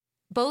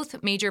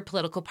Both major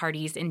political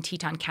parties in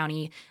Teton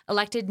County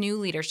elected new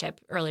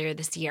leadership earlier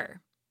this year.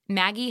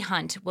 Maggie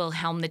Hunt will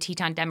helm the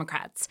Teton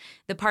Democrats,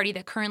 the party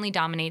that currently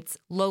dominates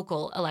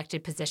local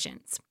elected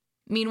positions.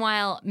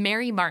 Meanwhile,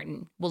 Mary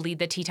Martin will lead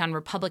the Teton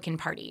Republican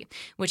Party,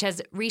 which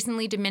has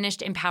recently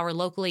diminished in power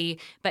locally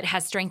but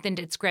has strengthened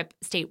its grip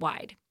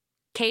statewide.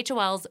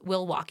 KHOL's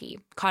Will Walkie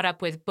caught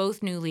up with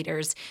both new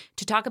leaders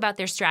to talk about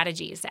their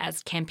strategies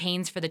as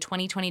campaigns for the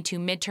 2022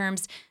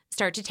 midterms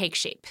start to take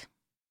shape.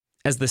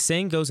 As the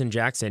saying goes in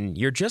Jackson,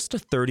 you're just a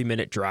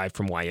 30-minute drive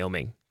from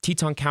Wyoming.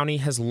 Teton County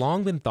has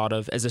long been thought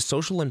of as a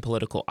social and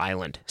political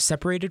island,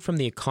 separated from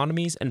the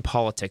economies and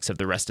politics of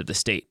the rest of the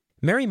state.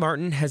 Mary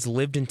Martin has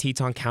lived in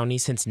Teton County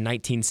since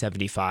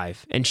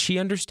 1975, and she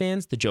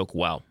understands the joke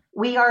well.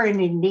 We are an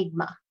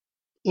enigma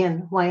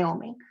in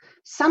Wyoming.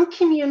 Some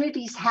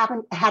communities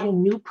haven't had a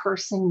new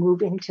person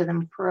move into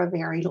them for a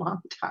very long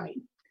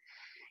time.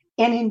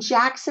 And in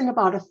Jackson,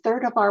 about a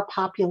third of our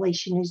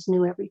population is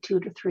new every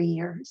 2 to 3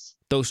 years.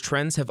 Those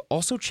trends have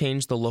also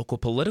changed the local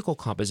political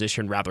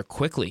composition rather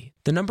quickly.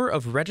 The number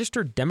of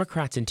registered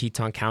Democrats in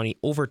Teton County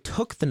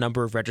overtook the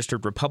number of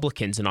registered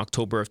Republicans in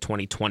October of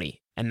 2020,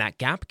 and that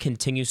gap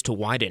continues to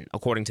widen,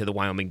 according to the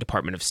Wyoming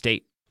Department of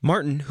State.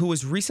 Martin, who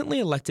was recently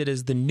elected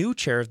as the new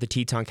chair of the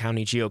Teton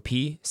County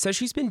GOP, says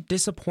she's been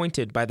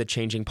disappointed by the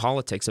changing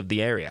politics of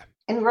the area.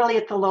 And really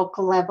at the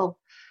local level,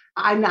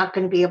 I'm not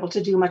going to be able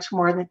to do much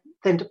more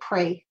than to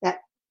pray that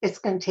it's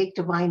going to take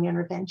divine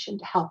intervention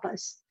to help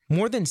us.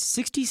 More than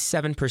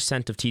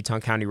 67% of Teton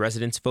County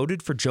residents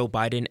voted for Joe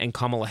Biden and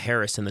Kamala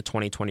Harris in the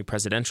 2020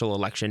 presidential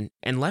election,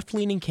 and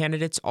left-leaning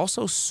candidates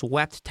also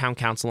swept town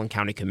council and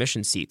county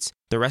commission seats.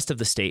 The rest of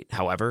the state,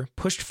 however,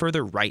 pushed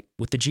further right,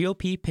 with the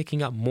GOP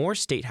picking up more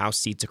state house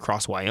seats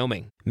across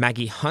Wyoming.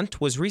 Maggie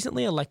Hunt was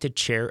recently elected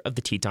chair of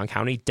the Teton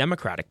County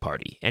Democratic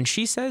Party, and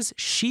she says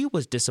she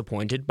was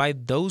disappointed by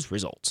those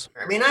results.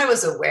 I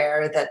was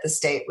aware that the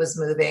state was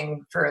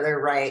moving further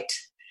right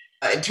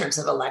in terms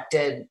of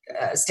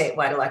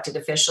statewide elected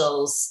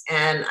officials.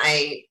 And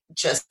I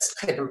just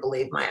couldn't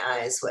believe my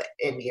eyes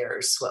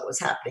what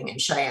was happening in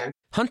Cheyenne.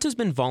 Hunt has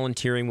been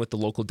volunteering with the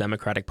local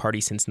Democratic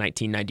Party since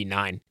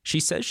 1999. She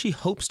says she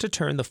hopes to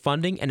turn the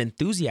funding and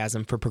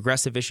enthusiasm for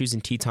progressive issues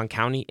in Teton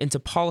County into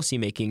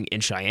policymaking in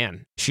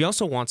Cheyenne. She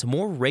also wants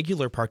more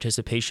regular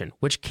participation,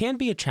 which can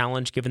be a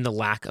challenge given the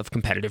lack of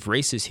competitive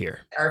races here.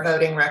 Our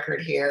voting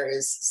record here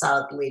is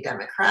solidly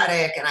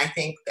Democratic, and I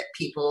think that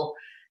people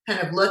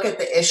kind of look at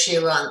the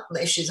issues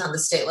on the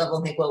state level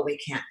and think, well, we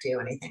can't do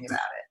anything about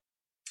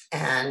it.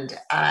 And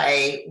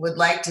I would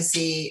like to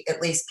see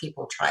at least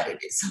people try to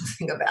do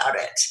something about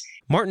it.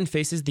 Martin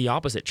faces the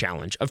opposite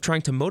challenge of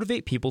trying to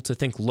motivate people to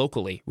think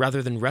locally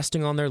rather than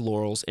resting on their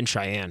laurels in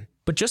Cheyenne.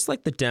 But just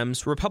like the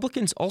Dems,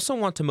 Republicans also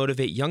want to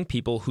motivate young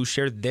people who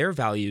share their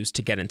values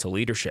to get into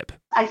leadership.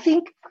 I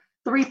think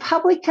the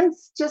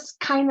Republicans just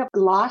kind of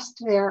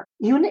lost their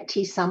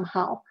unity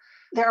somehow.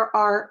 There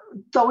are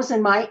those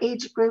in my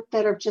age group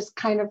that are just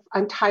kind of,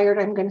 I'm tired,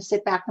 I'm going to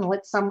sit back and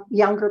let some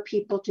younger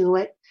people do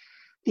it.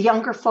 The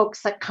younger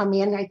folks that come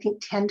in, I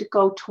think, tend to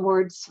go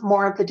towards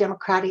more of the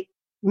Democratic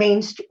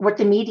mainstream, what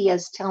the media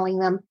is telling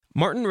them.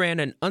 Martin ran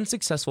an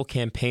unsuccessful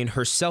campaign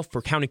herself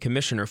for county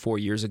commissioner 4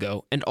 years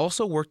ago and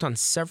also worked on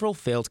several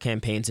failed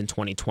campaigns in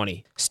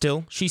 2020.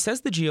 Still, she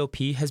says the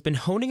GOP has been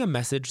honing a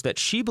message that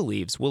she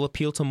believes will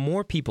appeal to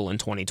more people in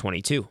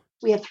 2022.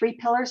 We have 3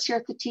 pillars here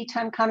at the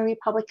Teton County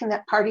Republican,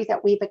 that party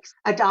that we've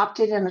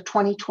adopted in the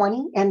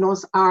 2020, and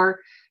those are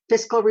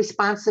fiscal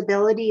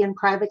responsibility and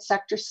private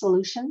sector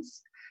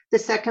solutions. The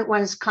second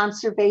one is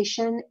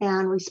conservation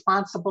and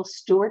responsible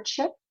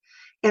stewardship.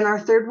 And our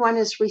third one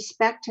is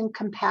respect and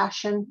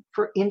compassion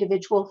for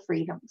individual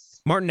freedoms.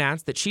 Martin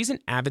adds that she's an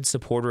avid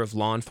supporter of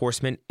law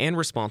enforcement and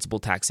responsible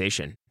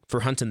taxation.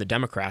 For Hunt and the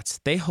Democrats,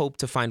 they hope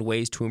to find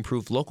ways to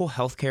improve local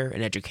healthcare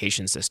and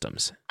education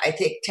systems. I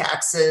think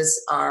taxes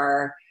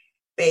are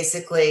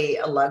basically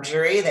a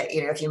luxury that,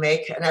 if you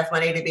make enough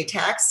money to be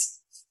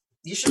taxed,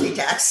 you should be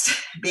taxed,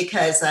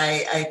 because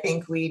I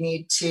think we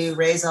need to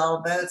raise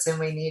all boats and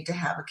we need to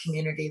have a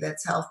community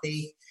that's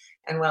healthy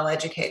and well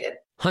educated.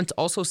 Hunt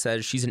also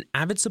says she's an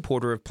avid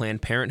supporter of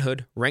Planned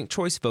Parenthood, ranked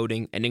choice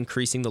voting, and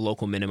increasing the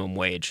local minimum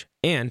wage.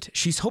 And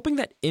she's hoping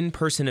that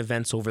in-person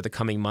events over the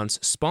coming months,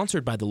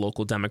 sponsored by the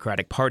local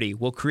Democratic Party,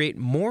 will create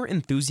more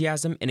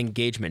enthusiasm and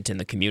engagement in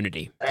the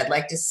community. I'd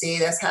like to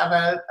see us have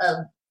a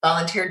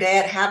volunteer day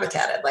at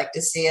Habitat. I'd like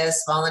to see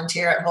us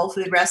volunteer at Whole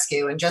Food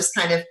Rescue and just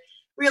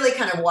really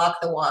walk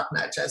the walk,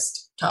 not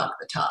just talk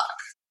the talk.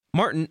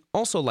 Martin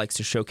also likes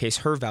to showcase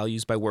her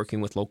values by working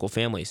with local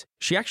families.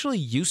 She actually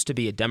used to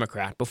be a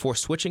Democrat before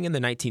switching in the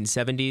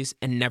 1970s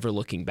and never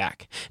looking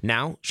back.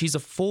 Now, she's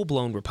a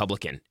full-blown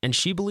Republican, and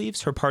she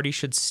believes her party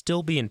should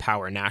still be in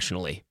power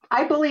nationally.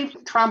 I believe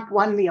Trump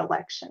won the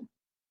election.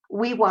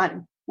 We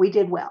won. We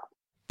did well.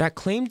 That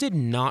claim did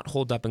not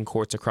hold up in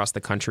courts across the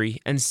country,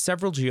 and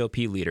several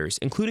GOP leaders,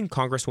 including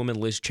Congresswoman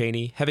Liz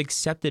Cheney, have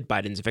accepted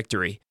Biden's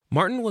victory.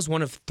 Martin was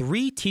one of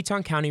 3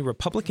 Teton County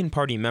Republican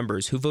Party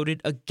members who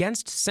voted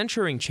against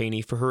censuring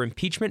Cheney for her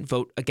impeachment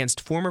vote against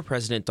former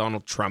President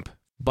Donald Trump.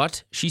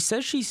 But she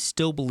says she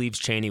still believes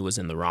Cheney was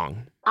in the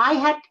wrong. I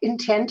had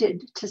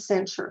intended to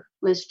censure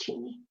Liz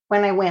Cheney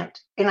when I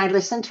went, and I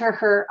listened to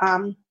her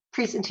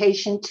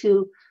presentation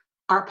to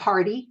our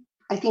party.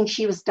 I think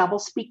she was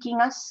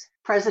double-speaking us.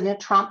 President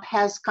Trump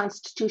has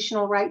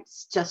constitutional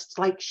rights just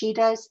like she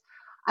does.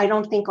 I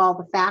don't think all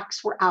the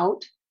facts were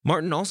out.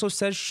 Martin also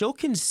says she'll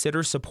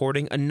consider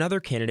supporting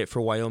another candidate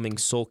for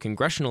Wyoming's sole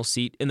congressional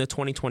seat in the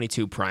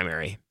 2022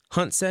 primary.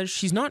 Hunt says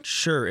she's not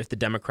sure if the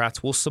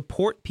Democrats will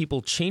support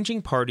people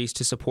changing parties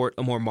to support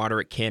a more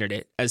moderate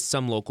candidate, as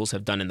some locals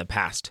have done in the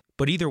past.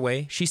 But either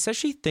way, she says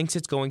she thinks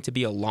it's going to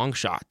be a long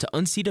shot to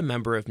unseat a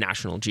member of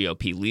national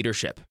GOP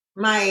leadership.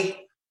 My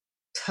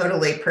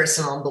totally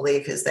personal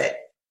belief is that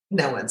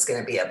no one's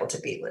going to be able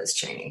to beat Liz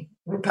Cheney,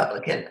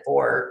 Republican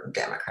or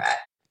Democrat.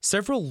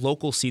 Several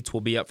local seats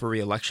will be up for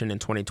re-election in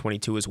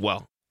 2022 as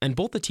well. And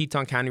both the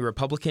Teton County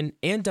Republican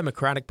and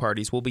Democratic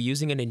parties will be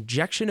using an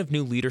injection of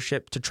new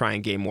leadership to try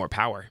and gain more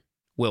power.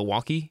 Will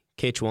Walkey,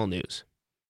 KHOL News.